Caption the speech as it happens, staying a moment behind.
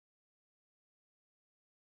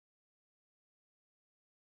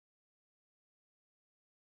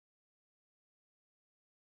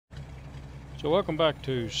So welcome back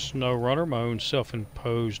to SnowRunner, my own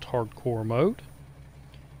self-imposed hardcore mode.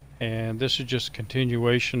 And this is just a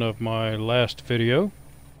continuation of my last video.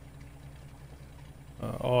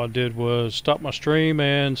 All I did was stop my stream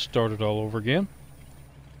and start it all over again.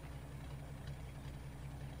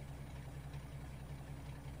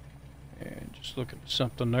 And just looking at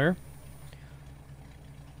something there.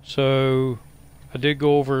 So I did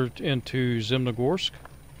go over into Zimnegorsk,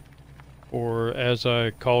 or as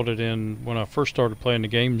I called it when I first started playing the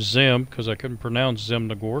game, Zim, because I couldn't pronounce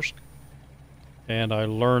Zimnegorsk. And I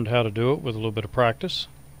learned how to do it with a little bit of practice.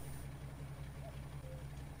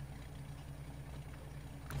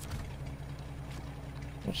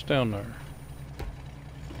 What's down there?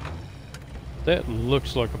 That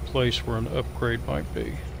looks like a place where an upgrade might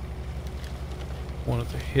be. One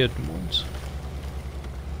of the hidden ones.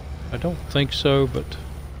 I don't think so, but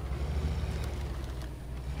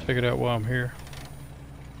check it out while I'm here.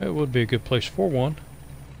 It would be a good place for one.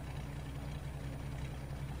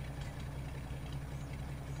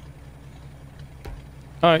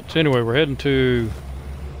 Alright, so anyway, we're heading to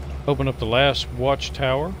open up the last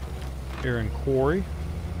watchtower here in Quarry.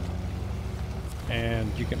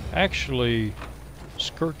 And you can actually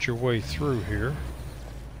skirt your way through here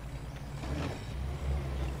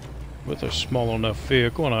with a small enough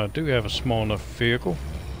vehicle, and I do have a small enough vehicle.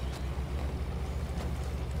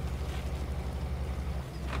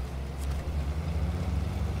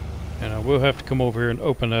 And I will have to come over here and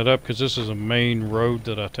open that up because this is a main road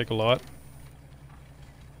that I take a lot.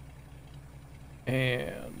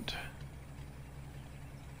 And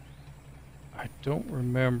I don't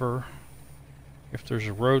remember if there's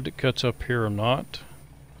a road that cuts up here or not,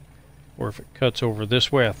 or if it cuts over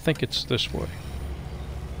this way. I think it's this way.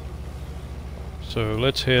 So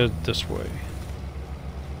let's head this way.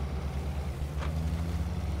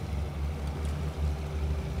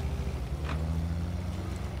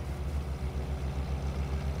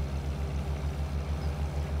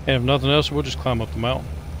 And if nothing else, we'll just climb up the mountain.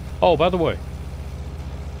 Oh, by the way,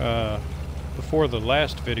 before the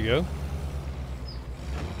last video,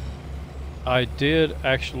 I did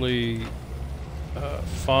actually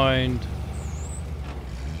find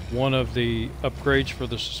one of the upgrades for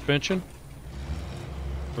the suspension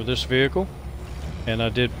for this vehicle, and I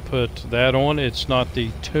did put that on. It's not the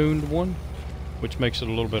tuned one, which makes it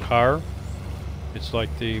a little bit higher. It's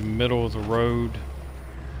like the middle of the road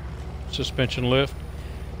suspension lift.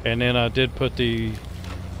 And then I did put the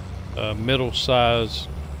middle size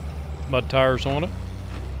mud tires on it,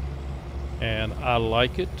 and I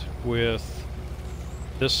like it with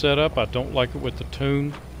this setup. I don't like it with the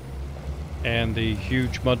tune and the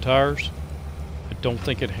huge mud tires. I don't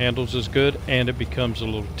think it handles as good, and it becomes a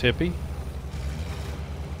little tippy.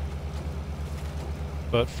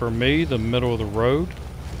 But for me, the middle of the road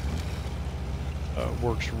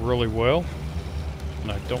works really well,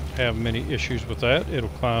 and I don't have many issues with that. It'll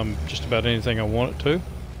climb just about anything I want it to.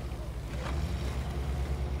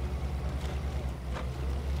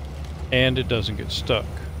 And it doesn't get stuck.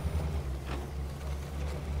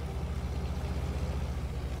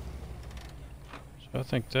 So I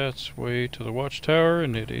think that's way to the watchtower,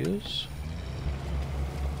 and it is.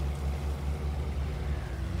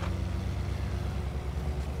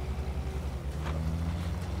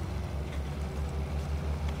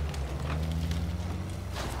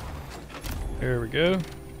 There we go.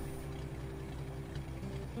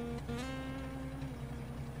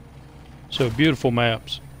 So beautiful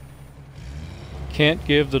maps. Can't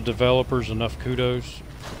give the developers enough kudos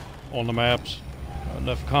on the maps,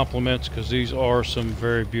 enough compliments, because these are some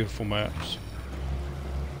very beautiful maps.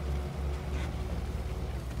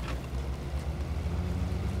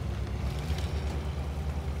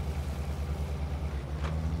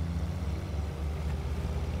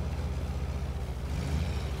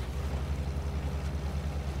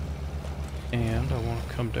 And I want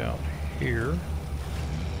to come down here.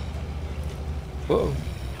 Whoa,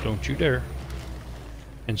 don't you dare.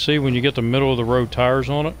 And see, when you get the middle of the road tires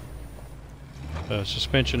on it,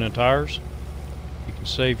 suspension and tires, you can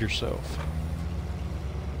save yourself.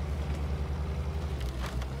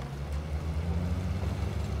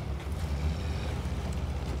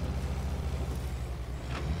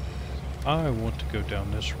 I want to go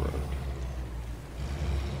down this road.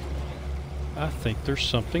 I think there's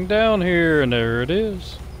something down here, and there it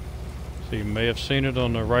is. So you may have seen it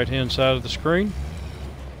on the right hand side of the screen.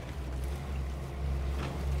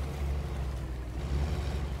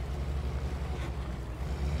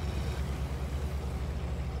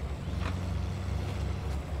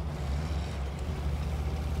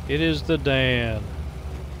 It is the Dan.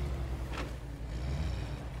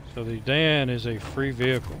 So the Dan is a free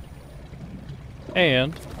vehicle.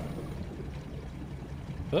 And...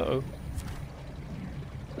 Uh-oh.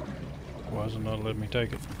 Why is it not letting me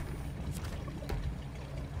take it?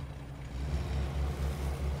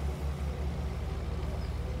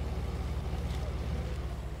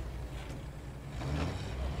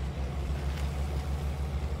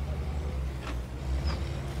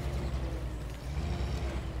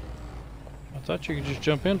 I thought you could just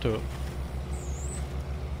jump into it.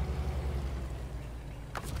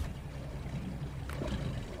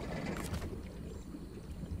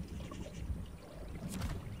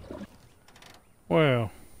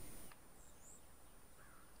 Well,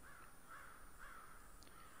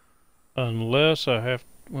 unless I have,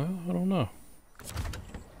 well, I don't know.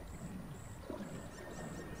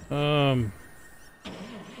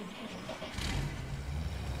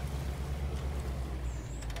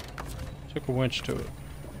 Took a winch to it.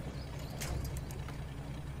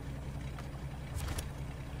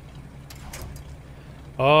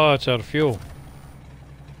 Oh, it's out of fuel.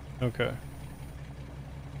 Okay.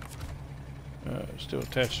 Still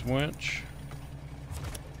attached to winch.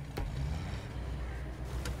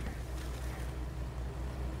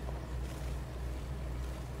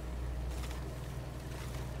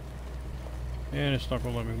 And it's not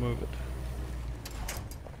going to let me move it.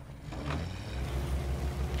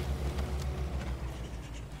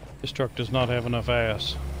 This truck does not have enough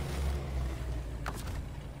ass.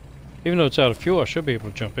 Even though it's out of fuel, I should be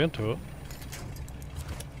able to jump into it.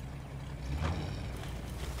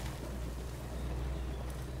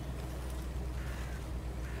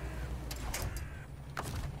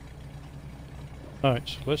 Alright,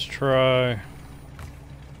 so let's try...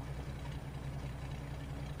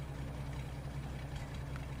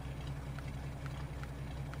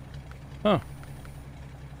 Huh.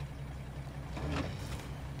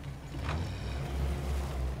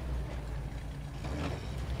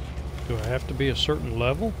 Do I have to be a certain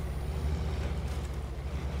level?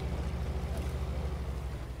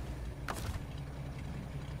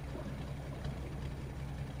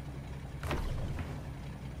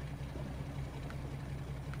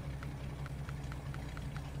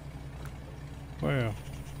 Well,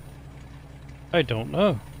 I don't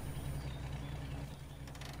know.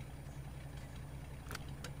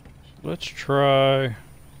 So let's try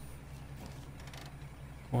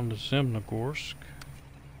on to Zimnegorsk.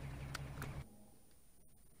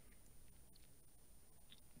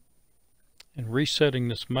 And resetting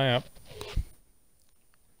this map.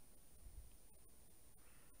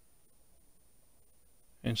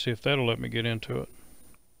 And see if that'll let me get into it.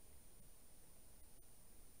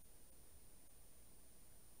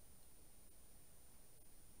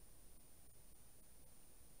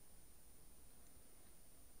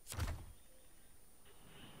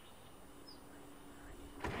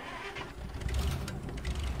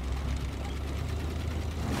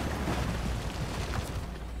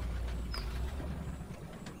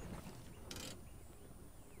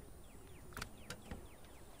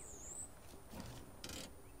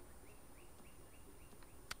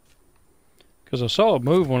 Because I saw it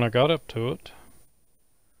move when I got up to it.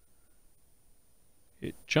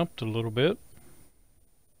 It jumped a little bit.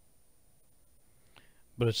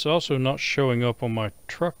 But it's also not showing up on my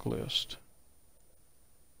truck list.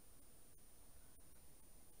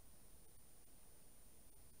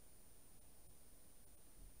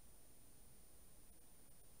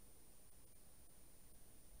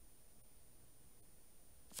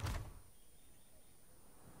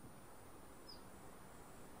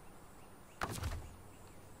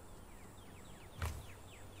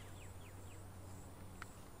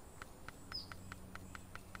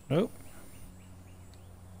 Nope.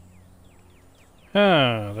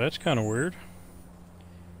 Ah, that's kind of weird.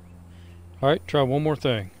 Alright, try one more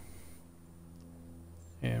thing.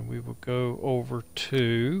 And we will go over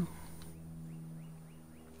to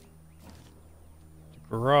the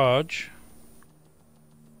garage.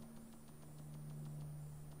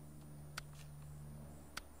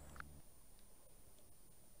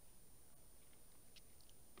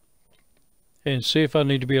 And see if I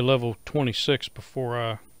need to be a level 26 before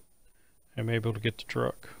I am able to get the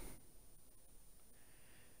truck.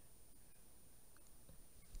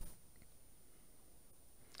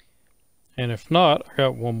 And if not, I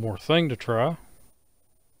got one more thing to try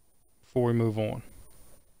before we move on.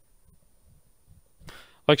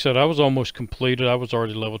 Like I said, I was almost completed. I was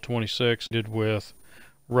already level 26. Did with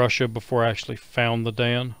Russia before I actually found the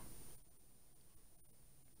Dan.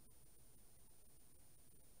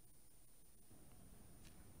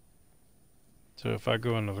 So if I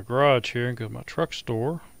go into the garage here and go to my truck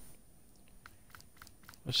store,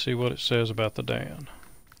 let's see what it says about the Dan.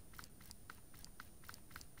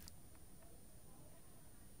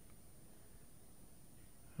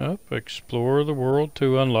 Up, explore the world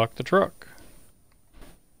to unlock the truck.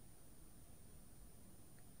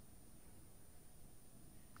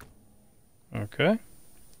 Okay.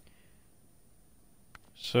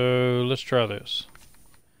 So let's try this.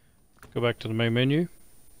 Go back to the main menu and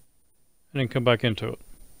then come back into it.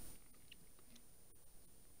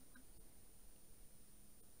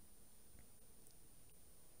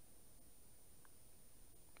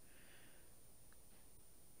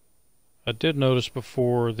 I did notice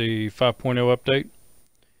before the 5.0 update,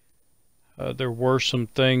 there were some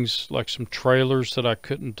things like some trailers that I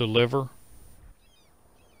couldn't deliver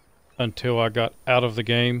until I got out of the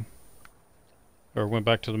game or went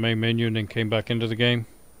back to the main menu and then came back into the game.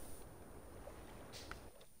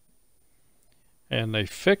 And they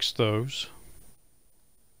fixed those,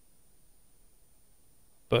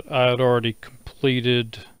 but I had already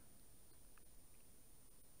completed,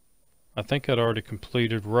 I think I'd already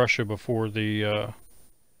completed Russia before the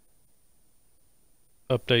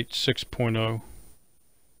update 6.0,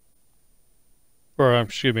 or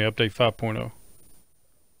excuse me, update 5.0.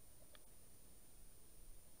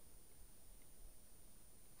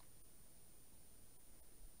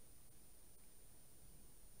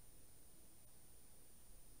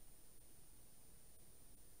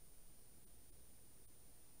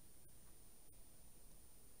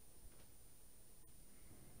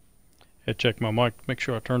 Had checked my mic to make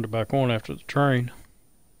sure I turned it back on after the train.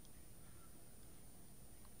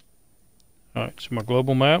 Alright, so my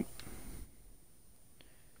global map.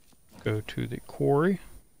 Go to the quarry.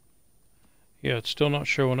 Yeah, it's still not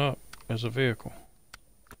showing up as a vehicle.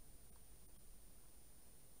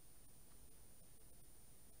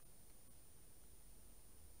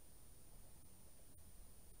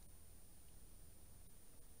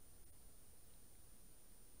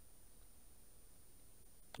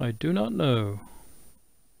 I do not know.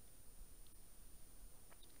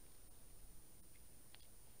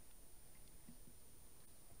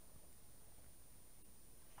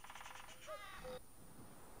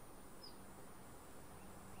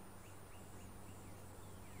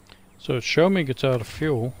 So it showed me gets out of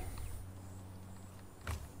fuel.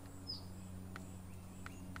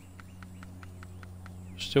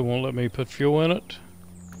 Still won't let me put fuel in it.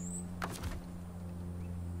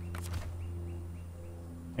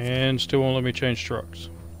 And still won't let me change trucks.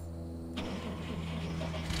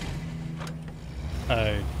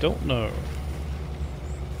 I don't know.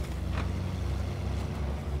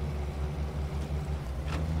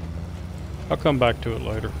 I'll come back to it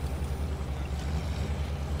later.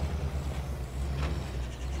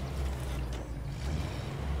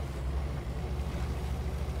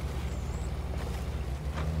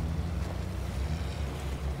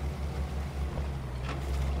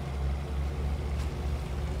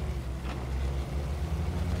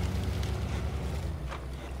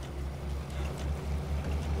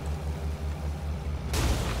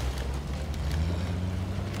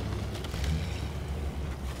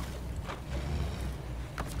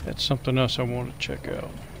 That's something else I want to check out.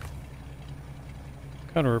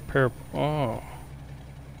 Kind of repair. Oh.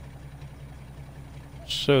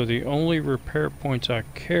 So the only repair points I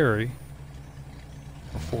carry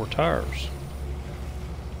are 4 tires.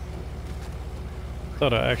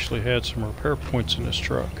 Thought I actually had some repair points in this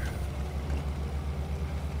truck.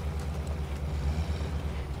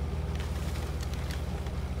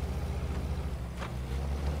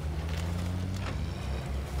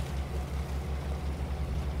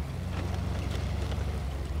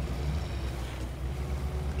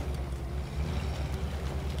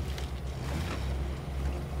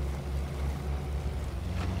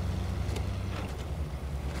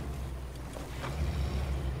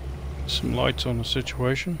 Some lights on the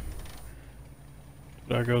situation.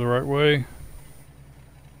 Did I go the right way?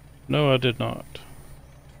 No, I did not.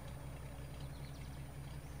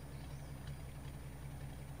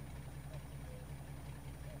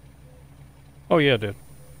 Oh yeah, I did.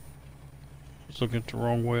 I was looking at the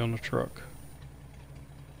wrong way on the truck.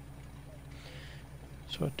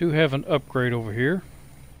 So I do have an upgrade over here.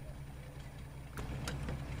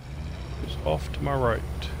 It's off to my right.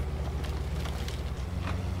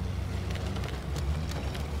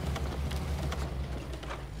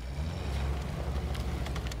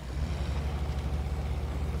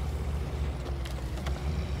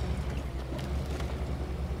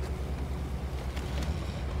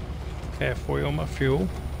 Halfway on my fuel.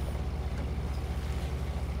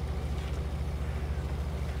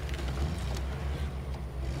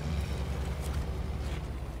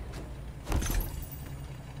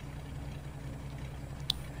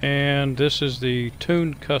 And this is the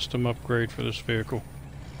tuned custom upgrade for this vehicle,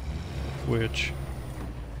 which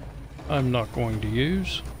I'm not going to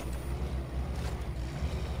use.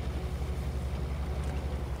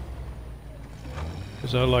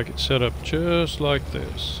 because I like it set up just like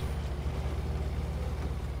this.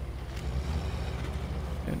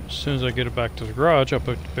 And as soon as I get it back to the garage, I'll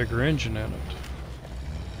put the bigger engine in it.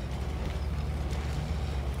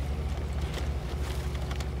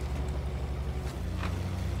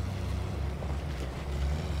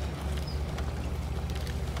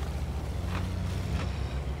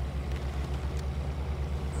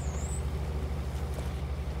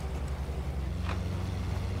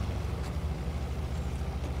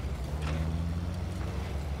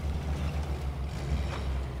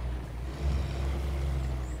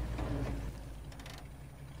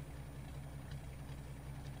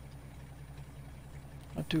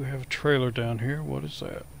 I do have a trailer down here. What is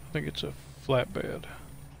that? I think it's a flatbed.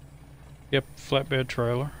 Yep, flatbed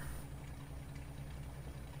trailer.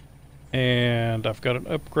 And I've got an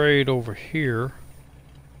upgrade over here.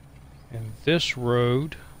 And this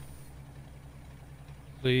road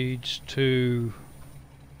leads to...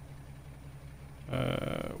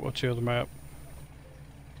 what's the other map?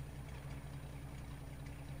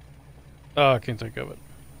 Oh, I can't think of it.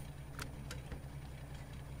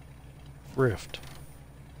 Rift.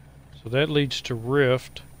 So that leads to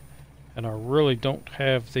Rift, and I really don't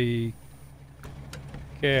have the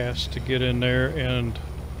gas to get in there and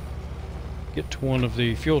get to one of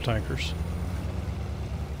the fuel tankers.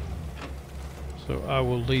 So I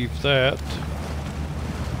will leave that.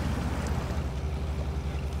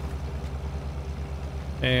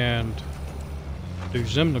 And do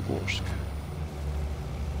Zimnegorsk.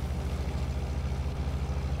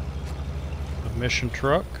 The mission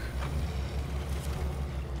truck.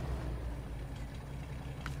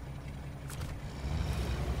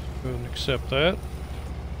 Go ahead and accept that.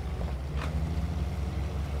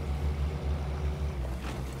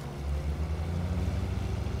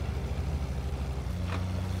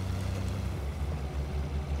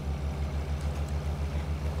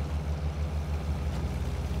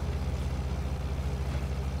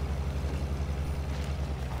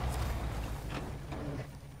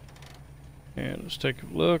 And let's take a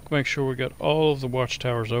look, make sure we got all of the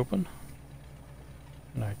watchtowers open.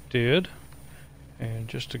 And I did. And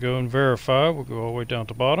just to go and verify, we'll go all the way down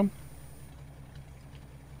to bottom.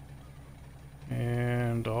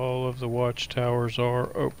 And all of the watchtowers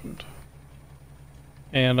are opened.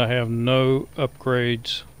 And I have no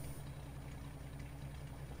upgrades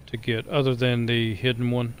to get other than the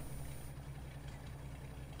hidden one.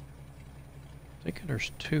 I think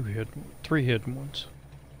there's three hidden ones.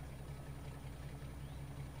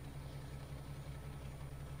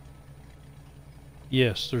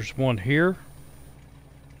 Yes, there's one here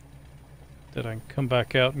that I can come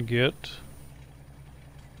back out and get.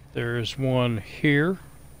 There is one here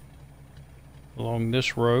along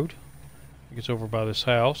this road. It gets over by this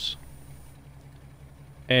house.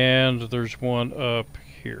 And there's one up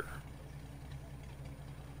here.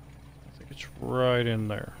 I think it's right in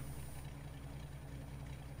there.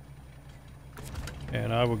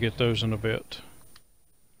 And I will get those in a bit.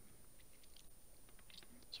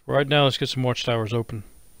 So right now, let's get some watchtowers open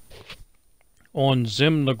on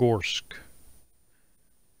Zimnegorsk.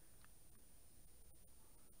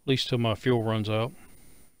 At least till my fuel runs out.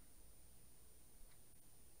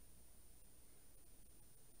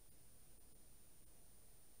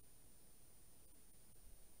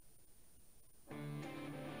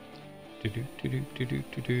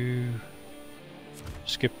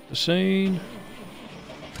 Skip the scene.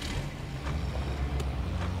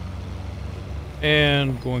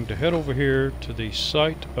 And going to head over here to the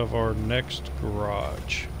site of our next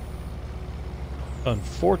garage.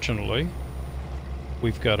 Unfortunately,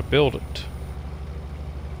 we've got to build it.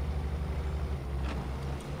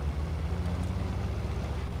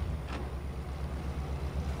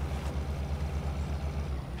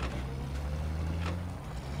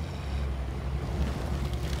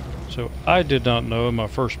 So I did not know in my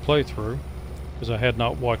first playthrough, because I had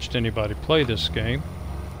not watched anybody play this game,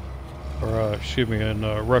 or excuse me, in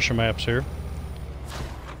Russia maps here.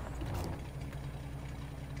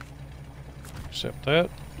 Accept that.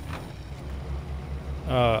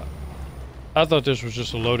 I thought this was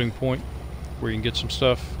just a loading point where you can get some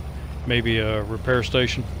stuff, maybe a repair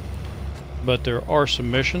station, but there are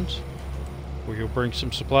some missions where you'll bring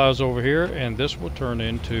some supplies over here, and this will turn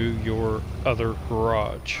into your other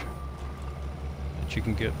garage that you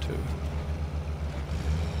can get to.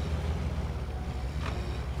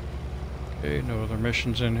 Okay, no other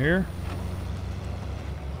missions in here.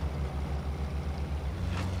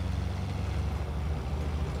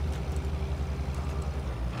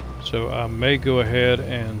 So I may go ahead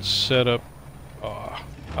and set up, I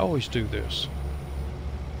always do this.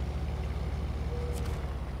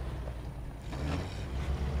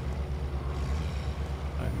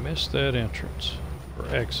 missed that entrance or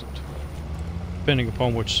exit, depending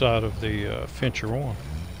upon which side of the fence you're on.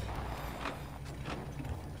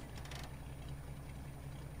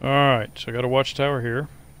 Alright, so I got a watchtower here.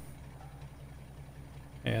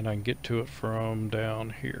 And I can get to it from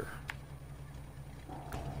down here.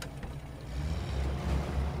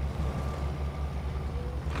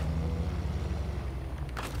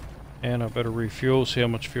 And I better refuel, see how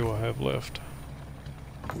much fuel I have left.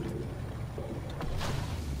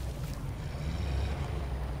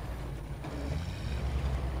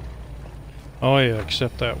 Oh yeah,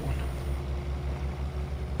 except that one.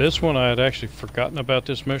 This one I had actually forgotten about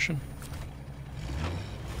this mission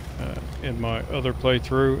in my other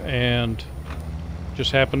playthrough, and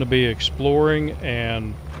just happened to be exploring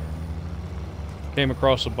and came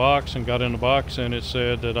across a box and got in the box, and it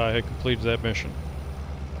said that I had completed that mission.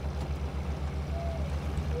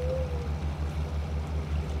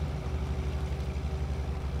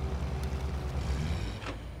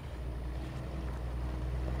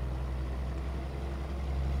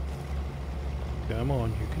 Come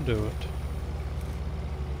on, you can do it.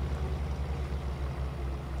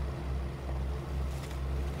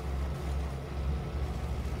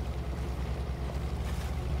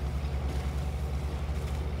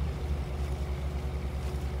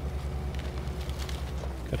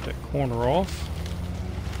 Cut that corner off.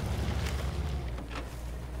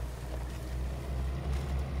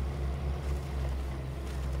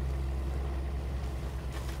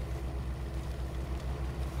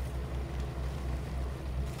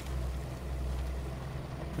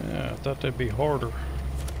 Yeah, I thought that'd be harder.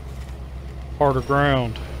 Harder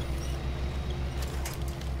ground.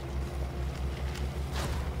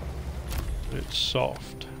 It's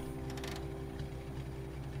soft.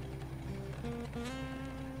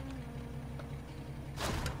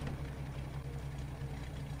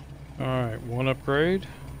 Alright, 1 upgrade.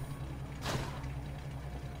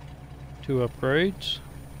 2 upgrades.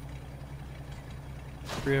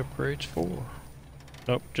 3 upgrades, 4.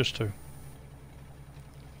 Nope, just 2.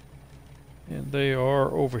 And they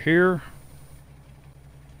are over here.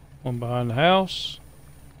 1 behind the house.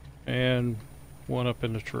 And 1 up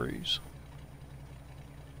in the trees.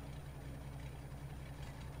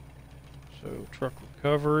 So, truck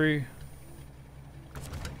recovery.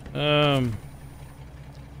 I'm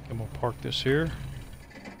gonna park this here.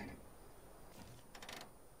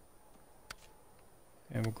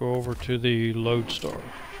 And we'll go over to the Lodestar,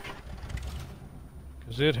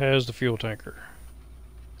 because it has the fuel tanker.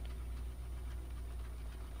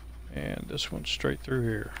 And this one's straight through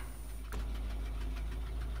here.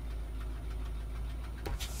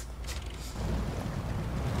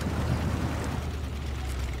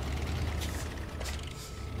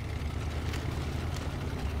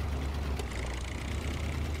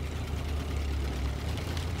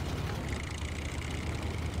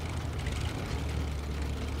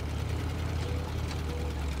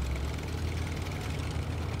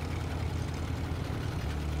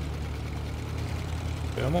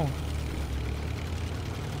 Come on.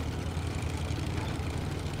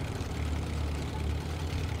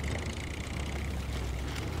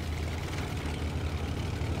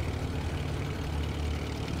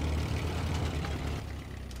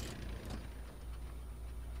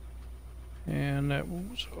 And that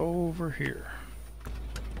was over here.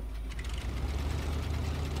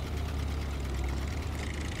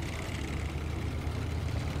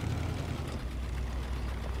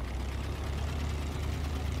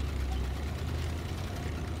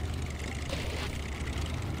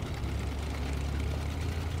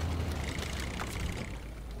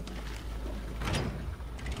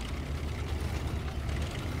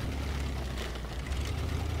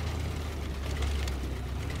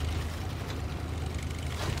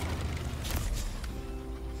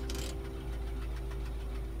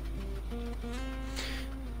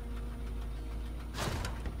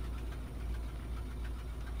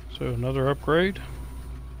 So another upgrade.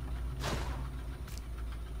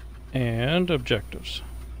 And objectives.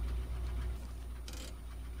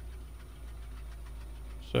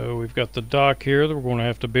 So we've got the dock here that we're going to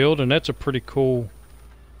have to build, and that's a pretty cool,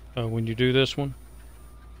 when you do this one,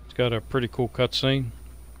 it's got a pretty cool cutscene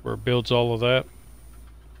where it builds all of that.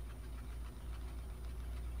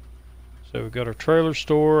 So we've got our trailer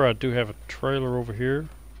store. I do have a trailer over here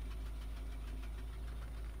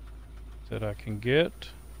that I can get.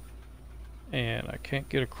 And I can't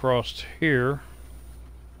get across here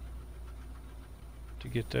to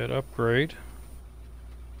get that upgrade.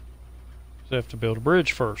 So I have to build a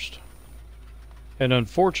bridge first. And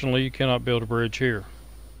unfortunately, you cannot build a bridge here.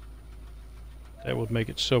 That would make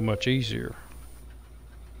it so much easier.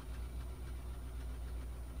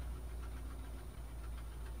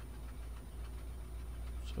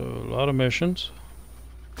 So a lot of missions.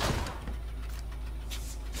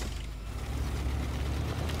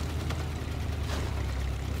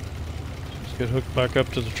 Let's get hooked back up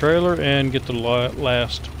to the trailer and get the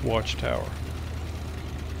last watchtower.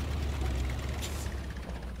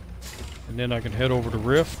 And then I can head over to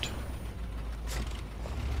Rift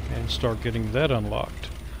and start getting that unlocked.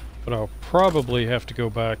 But I'll probably have to go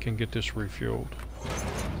back and get this refueled.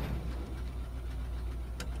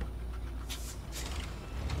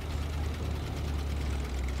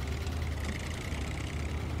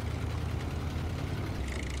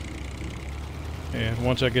 And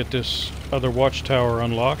once I get this other watchtower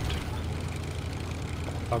unlocked,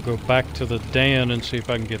 I'll go back to the Dan and see if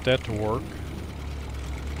I can get that to work.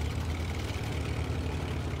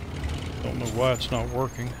 Don't know why it's not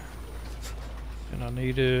working. And I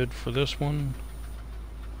needed, for this one,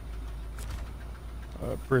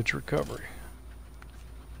 bridge recovery.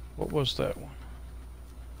 What was that one?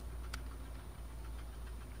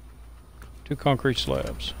 2 concrete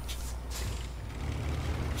slabs.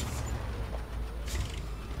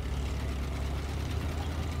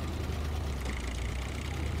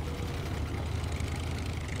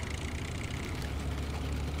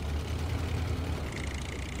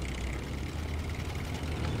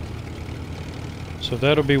 So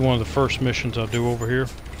that'll be one of the first missions I'll do over here.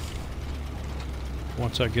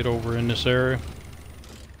 Once I get over in this area.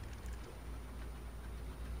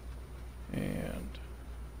 And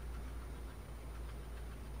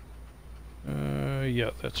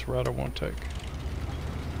yeah, that's the route I want to take.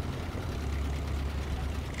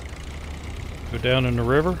 Go down in the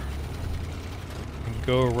river and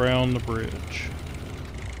go around the bridge.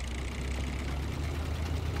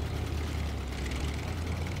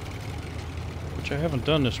 I haven't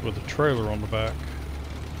done this with a trailer on the back.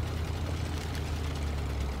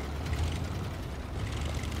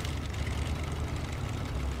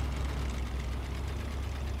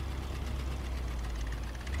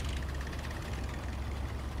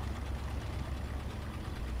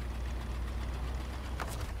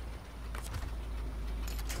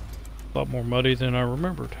 A lot more muddy than I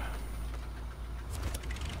remembered.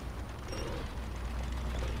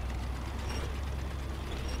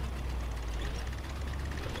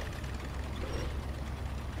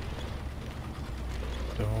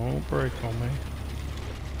 Don't break on me.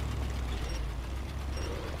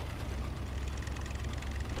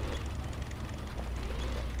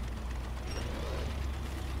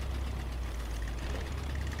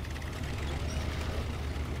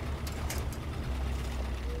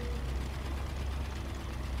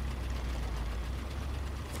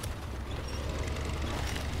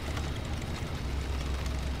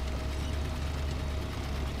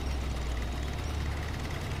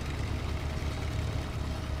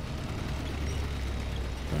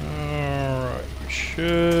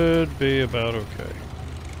 Should be about okay.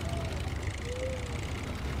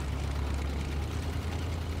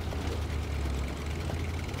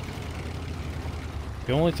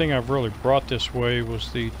 The only thing I've really brought this way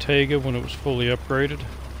was the Tega when it was fully upgraded,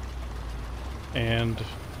 and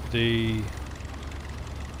the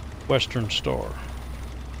Western Star.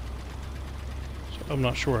 So I'm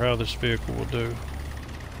not sure how this vehicle will do.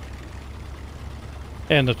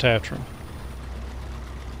 And the Tatran.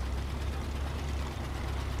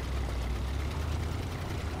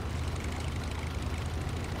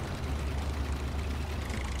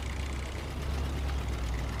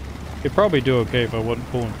 It'd probably do okay if I wasn't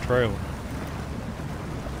pulling the trailer.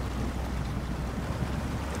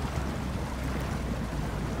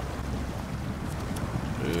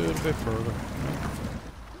 A little bit further.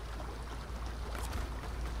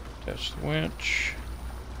 Attach the winch.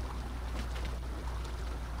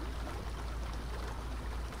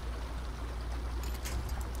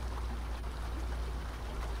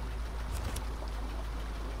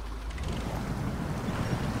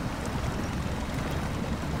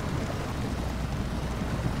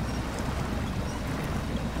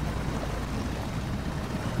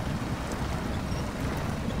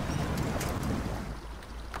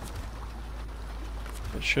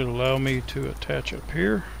 It should allow me to attach up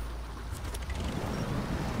here.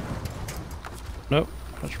 Nope,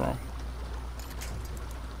 that's wrong.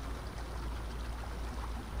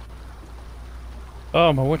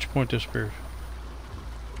 Oh, my winch point disappeared.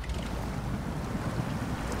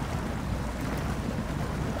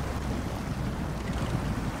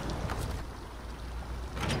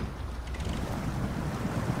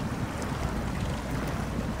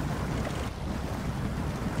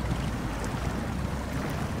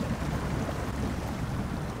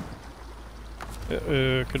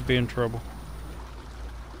 Could be in trouble.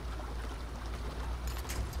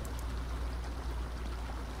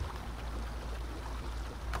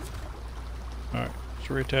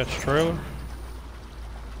 reattach the trailer.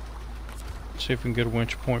 See if we can get a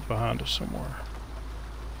winch point behind us somewhere.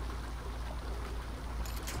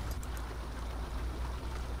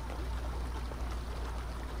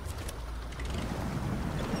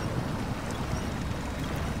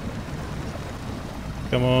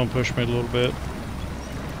 Come on, push me a little bit.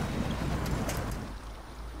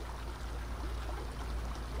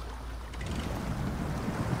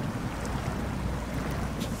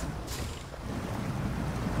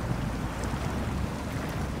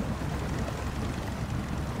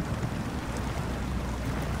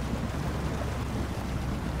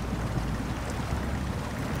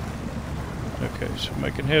 Okay, so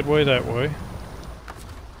making headway that way.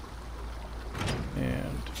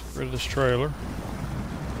 And get rid of this trailer.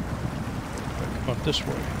 Come up this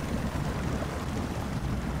way.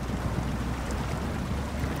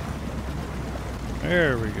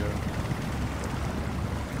 There we go.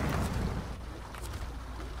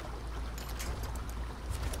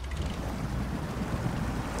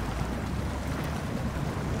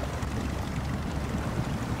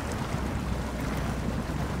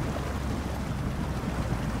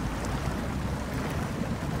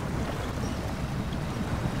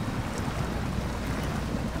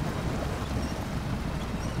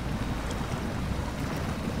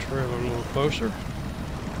 Trailer a little closer.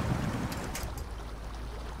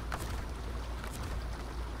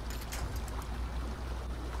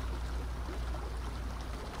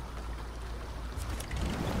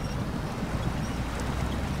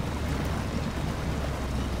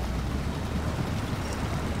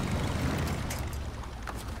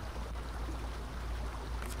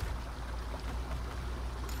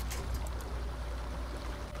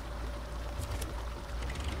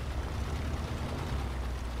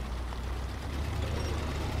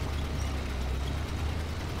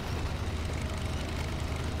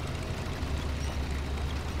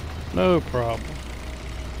 No problem.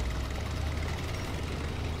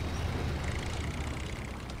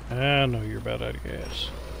 I know you're about out of gas.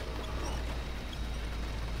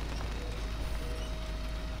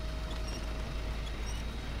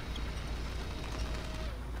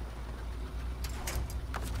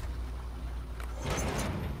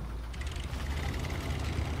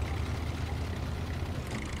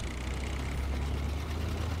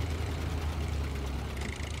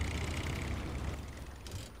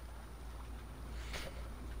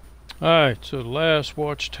 Alright, so the last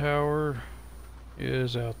watchtower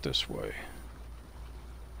is out this way.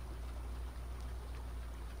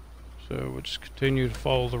 So we'll just continue to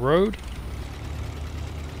follow the road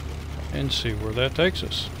and see where that takes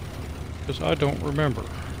us, because I don't remember.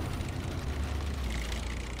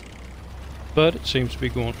 But it seems to be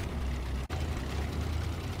going.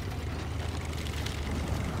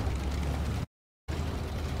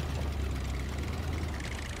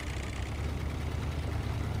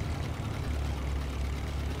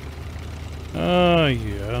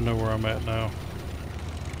 Yeah, I know where I'm at now.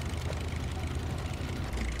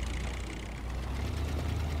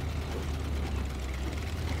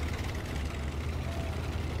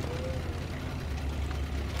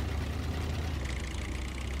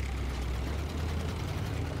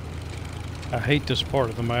 I hate this part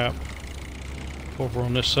of the map over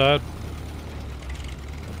on this side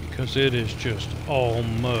because it is just all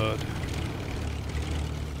mud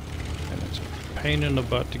and it's a pain in the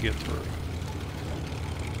butt to get through.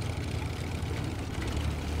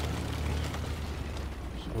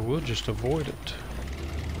 So we'll just avoid it.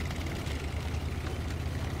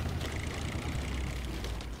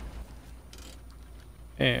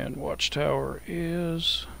 And Watchtower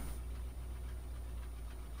is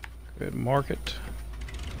good. Mark it.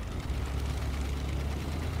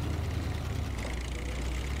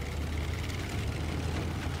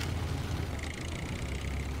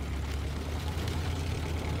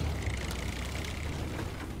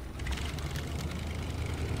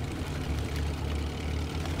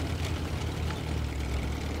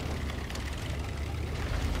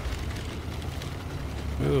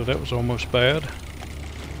 Ooh, that was almost bad.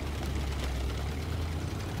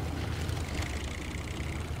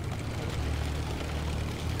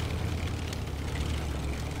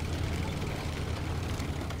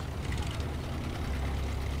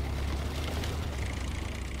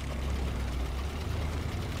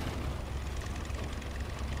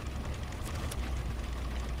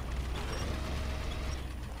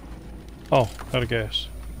 Oh, out of gas.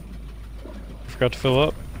 Forgot to fill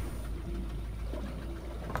up.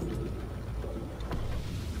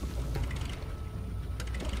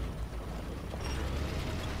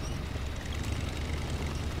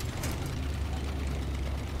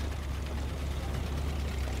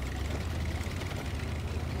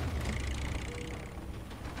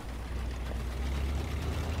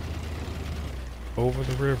 Over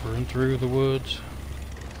the river and through the woods.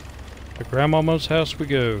 To Grandmama's house we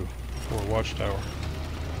go for a watchtower.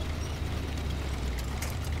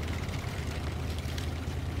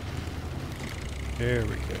 There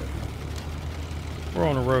we go. We're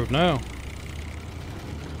on the road now.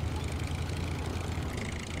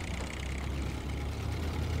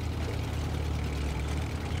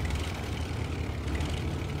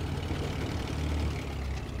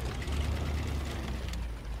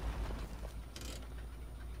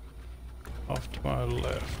 Off to my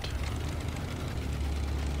left.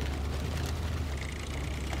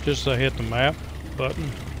 Just as I hit the map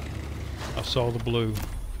button, I saw the blue.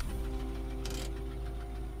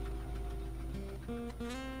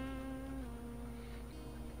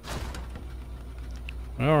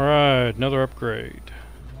 Alright, another upgrade.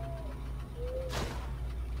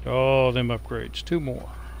 Oh, them upgrades. 2 more.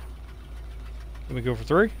 Let me go for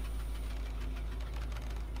 3.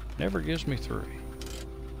 Never gives me 3.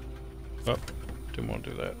 Oh, didn't want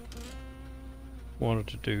to do that. Wanted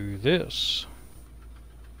to do this.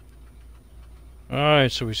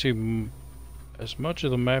 Alright, so we see as much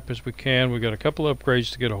of the map as we can. We got a couple of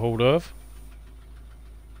upgrades to get a hold of.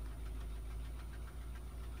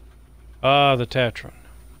 Ah, the Tatron.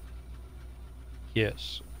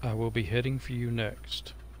 Yes, I will be heading for you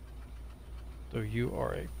next. Though you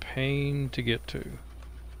are a pain to get to.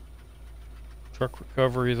 Truck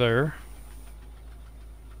recovery there.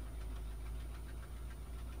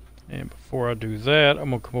 And before I do that, I'm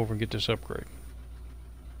going to come over and get this upgrade.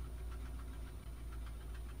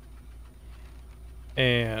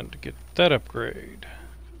 And get that upgrade.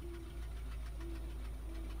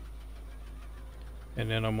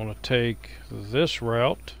 And then I'm going to take this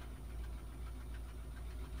route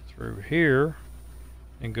through here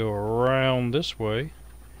and go around this way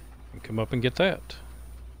and come up and get that.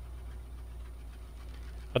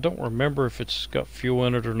 I don't remember if it's got fuel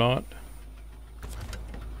in it or not.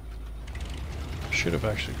 I should have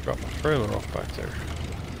actually dropped my trailer off back there.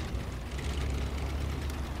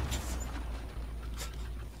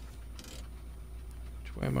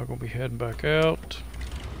 Which way am I going to be heading back out?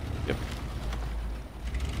 Yep.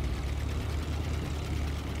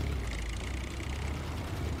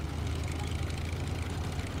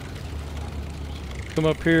 Come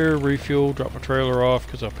up here, refuel, drop my trailer off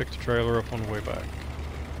because I picked the trailer up on the way back.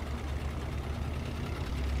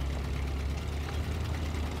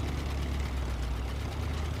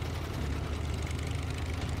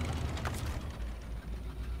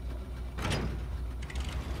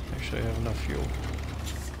 Actually, I have enough fuel.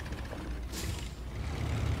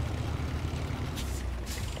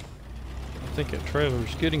 I think that trailer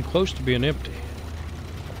is getting close to being empty.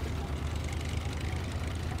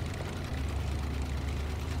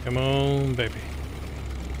 Come on, baby.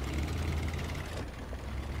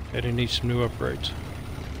 Eddie needs some new upgrades.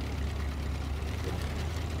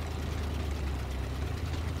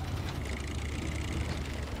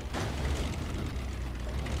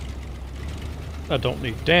 I don't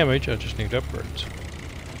need damage, I just need upgrades.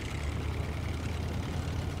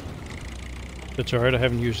 That's alright, I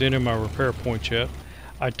haven't used any of my repair points yet.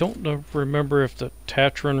 I don't remember if the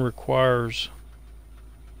Tatron requires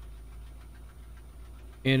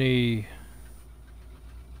any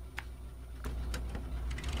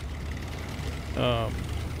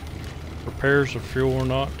repairs of fuel or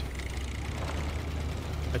not.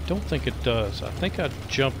 I don't think it does. I think I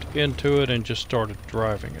jumped into it and just started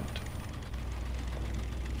driving it.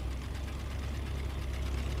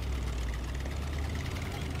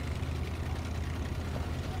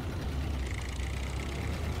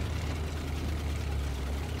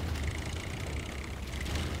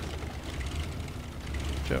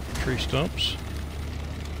 Out for tree stumps.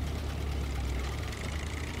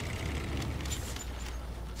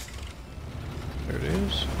 There it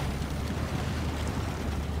is.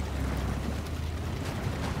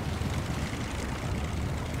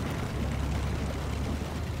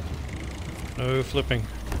 No flipping.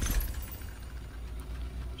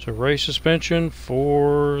 So race suspension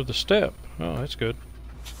for the step. Oh, that's good.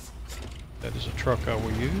 That is a truck I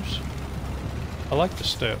will use. I like the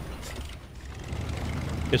step.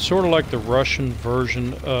 It's sort of like the Russian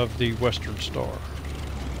version of the Western Star.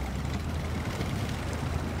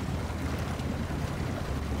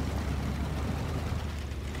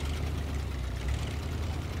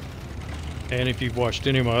 And if you've watched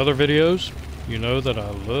any of my other videos, you know that I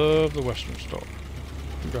love the Western Star.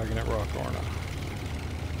 I'm dragging that rock, aren't I?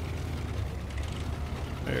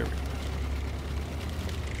 There we go.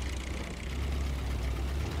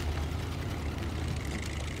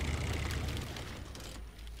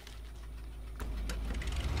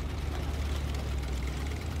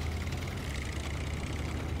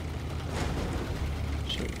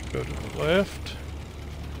 Go to the left.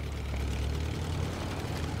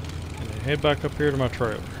 And then head back up here to my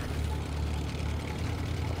trailer.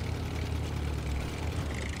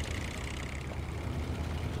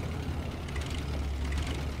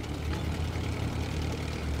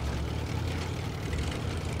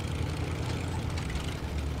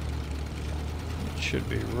 It should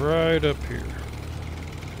be right up here.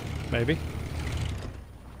 Maybe.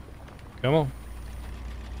 Come on.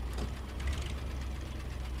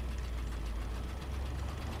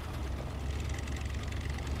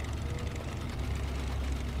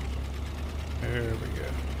 There we go.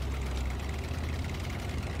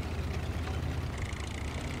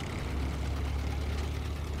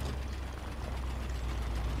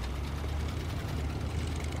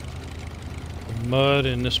 The mud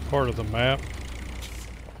in this part of the map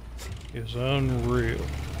is unreal.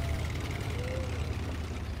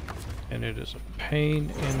 And it is a pain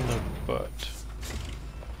in the butt.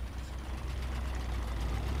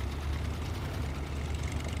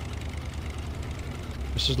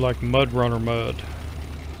 This is like Mud Runner mud.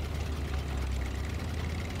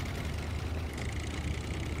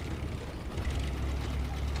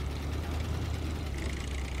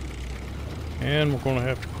 And we're going to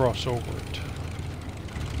have to cross over it.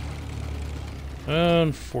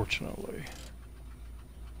 Unfortunately.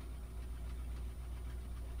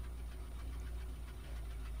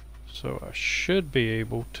 So I should be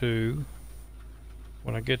able to,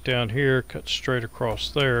 when I get down here, cut straight across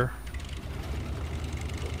there.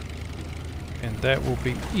 And that will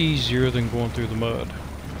be easier than going through the mud.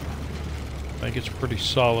 I think it's pretty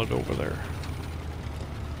solid over there.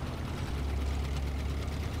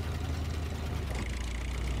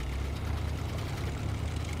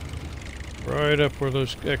 Right up where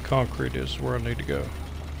that concrete is where I need to go.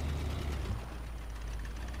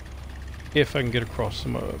 If I can get across the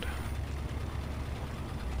mud.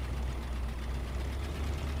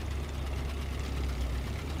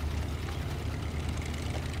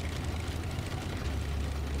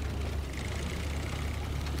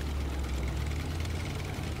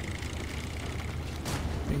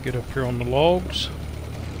 And get up here on the logs.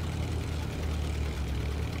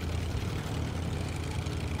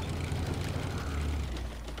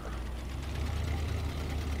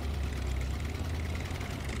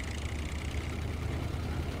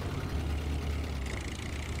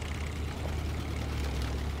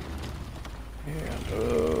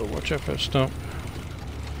 Watch out for that stump.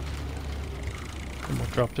 And we'll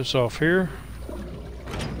drop this off here.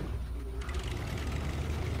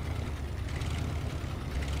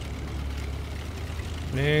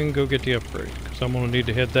 And go get the upgrade, because I'm going to need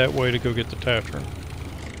to head that way to go get the Tatron.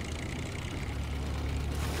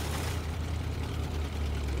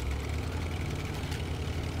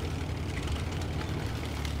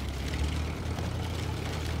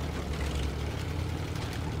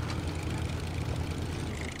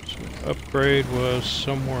 Upgrade was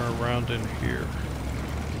somewhere around in here.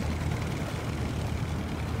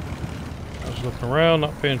 I was looking around,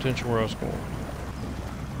 not paying attention where I was going.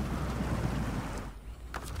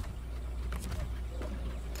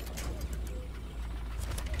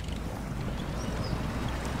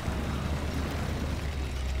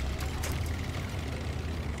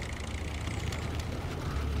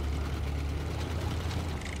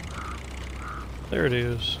 There it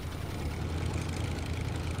is.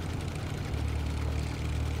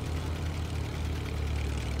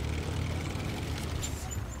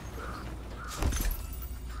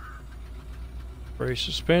 Brace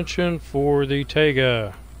suspension for the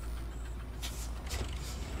Tega.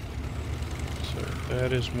 So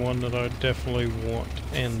that is one that I definitely want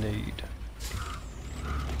and need.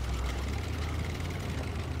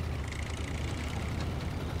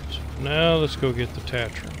 So now let's go get the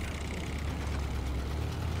Tatron.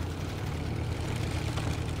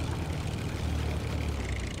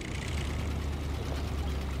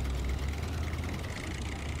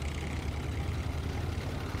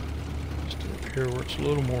 Here where it's a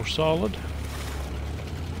little more solid.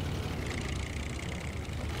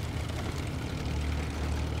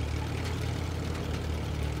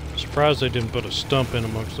 Surprised they didn't put a stump in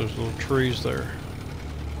amongst those little trees there.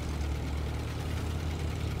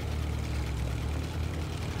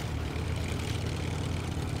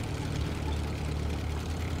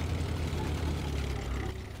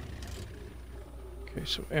 Okay,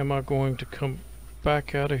 so am I going to come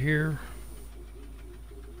back out of here?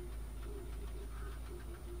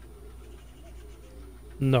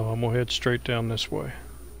 No, I'm gonna head straight down this way.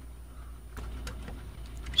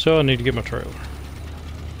 So I need to get my trailer.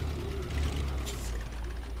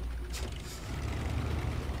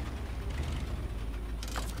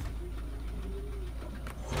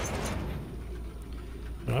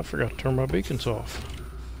 I forgot to turn my beacons off.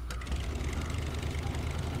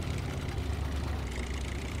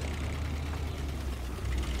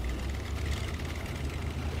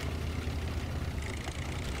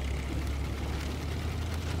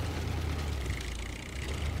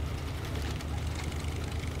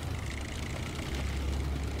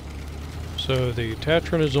 So the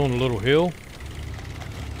Tatron is on a little hill,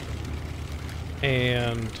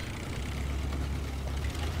 and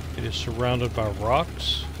it is surrounded by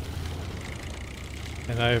rocks,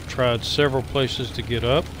 and I have tried several places to get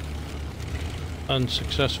up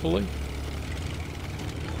unsuccessfully.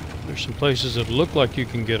 There's some places that look like you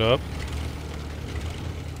can get up,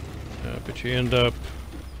 but you end up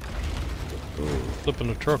flipping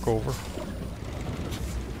the truck over.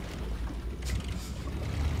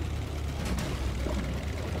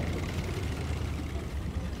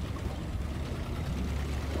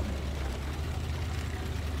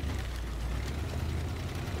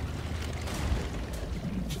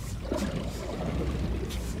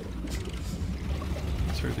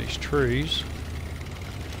 Through these trees.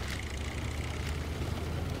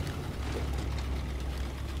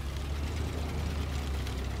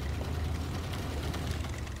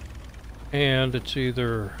 And it's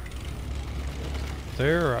either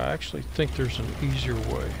there, or I actually think there's an easier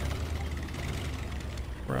way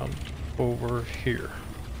around over here.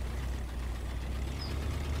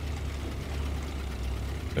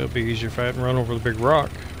 It'll be easier if I hadn't run over the big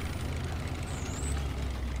rock.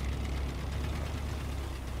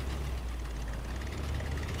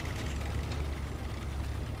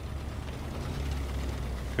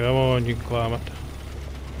 Come on, you can climb it.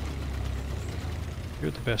 You're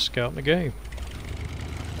the best scout in the game.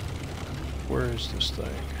 Where is this thing?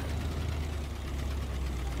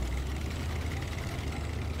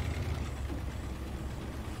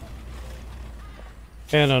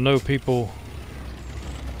 And I know people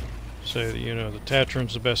say that, you know, the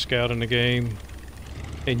Tatron's the best scout in the game.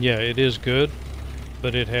 And yeah, it is good,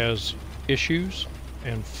 but it has issues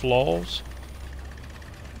and flaws.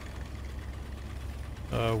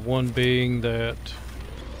 One being that...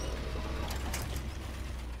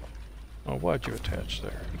 Oh, why'd you attach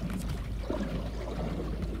there?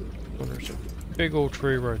 Well, there's a big old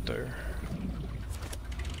tree right there.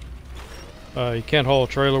 You can't haul a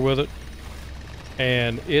trailer with it,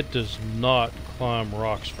 and it does not climb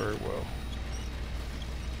rocks very well.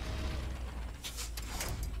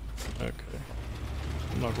 Okay.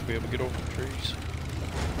 I'm not going to be able to get over the trees.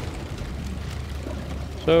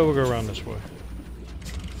 So we'll go around this way.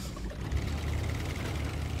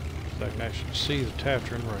 I can actually see the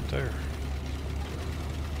Tatron right there.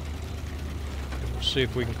 And we'll see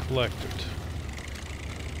if we can collect it.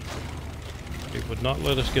 It would not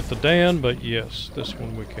let us get the Dan, but yes, this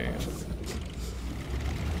one we can.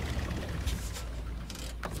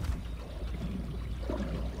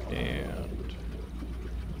 And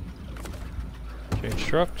change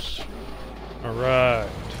trucks. Alright.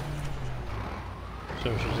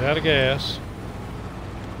 So she's out of gas.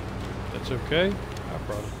 That's okay. I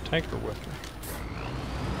brought a tanker with me.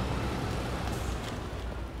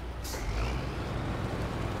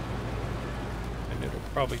 And it'll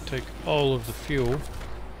probably take all of the fuel.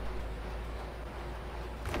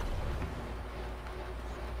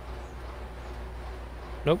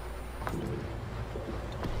 Nope.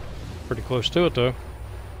 Pretty close to it though.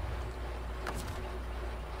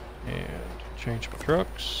 And change my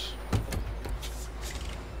trucks.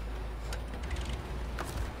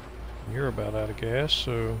 You're about out of gas,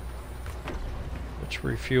 so let's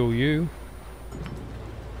refuel you.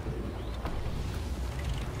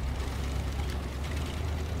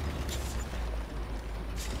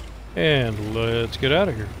 And let's get out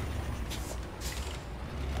of here.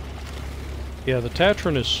 Yeah, the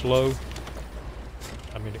Tatron is slow.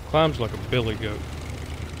 I mean, it climbs like a billy goat.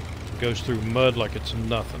 It goes through mud like it's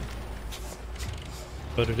nothing.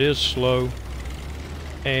 But it is slow,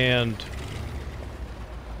 and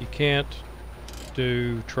you can't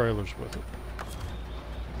do trailers with it.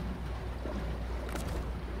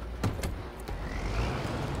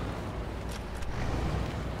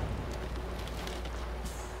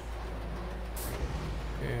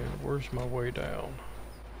 And where's my way down?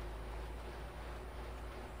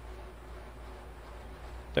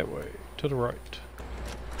 That way, to the right.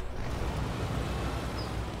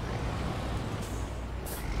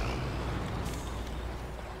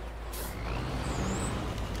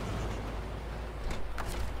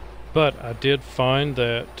 But I did find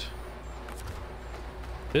that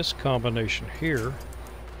this combination here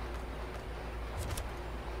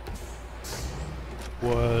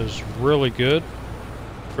was really good.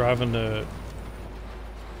 Driving the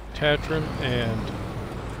Tatron and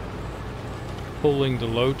pulling the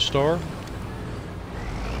lodestar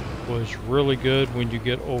was really good when you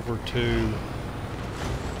get over to,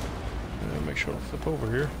 make sure I flip over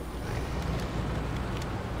here,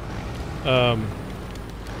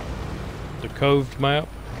 the coved map.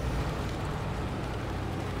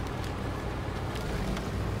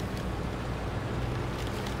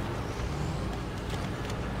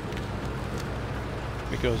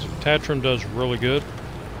 Because Tatron does really good,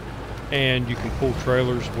 and you can pull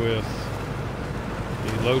trailers with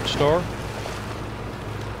the lodestar,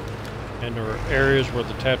 and there are areas where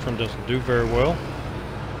the Tatron doesn't do very well,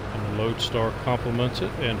 and the lodestar complements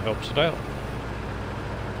it and helps it out.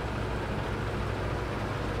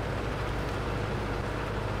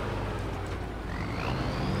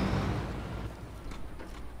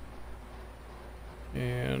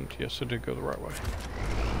 And yes, I did go the right way.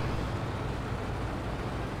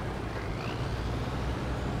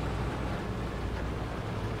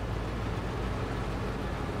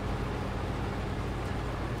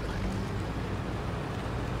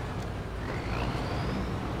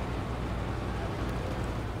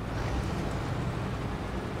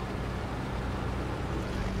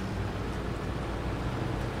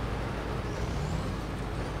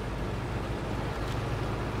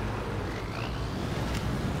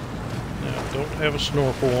 Don't have a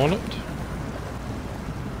snorkel on it.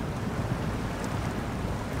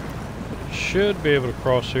 It should be able to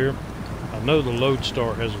cross here. I know the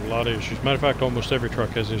lodestar has a lot of issues. Matter of fact, almost every truck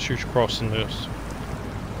has issues crossing this.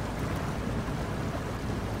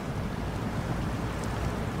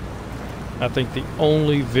 I think the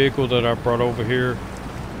only vehicle that I brought over here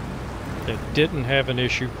that didn't have an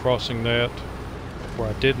issue crossing that, where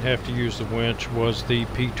I didn't have to use the winch, was the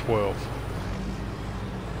P12.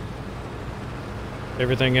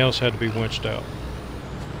 Everything else had to be winched out.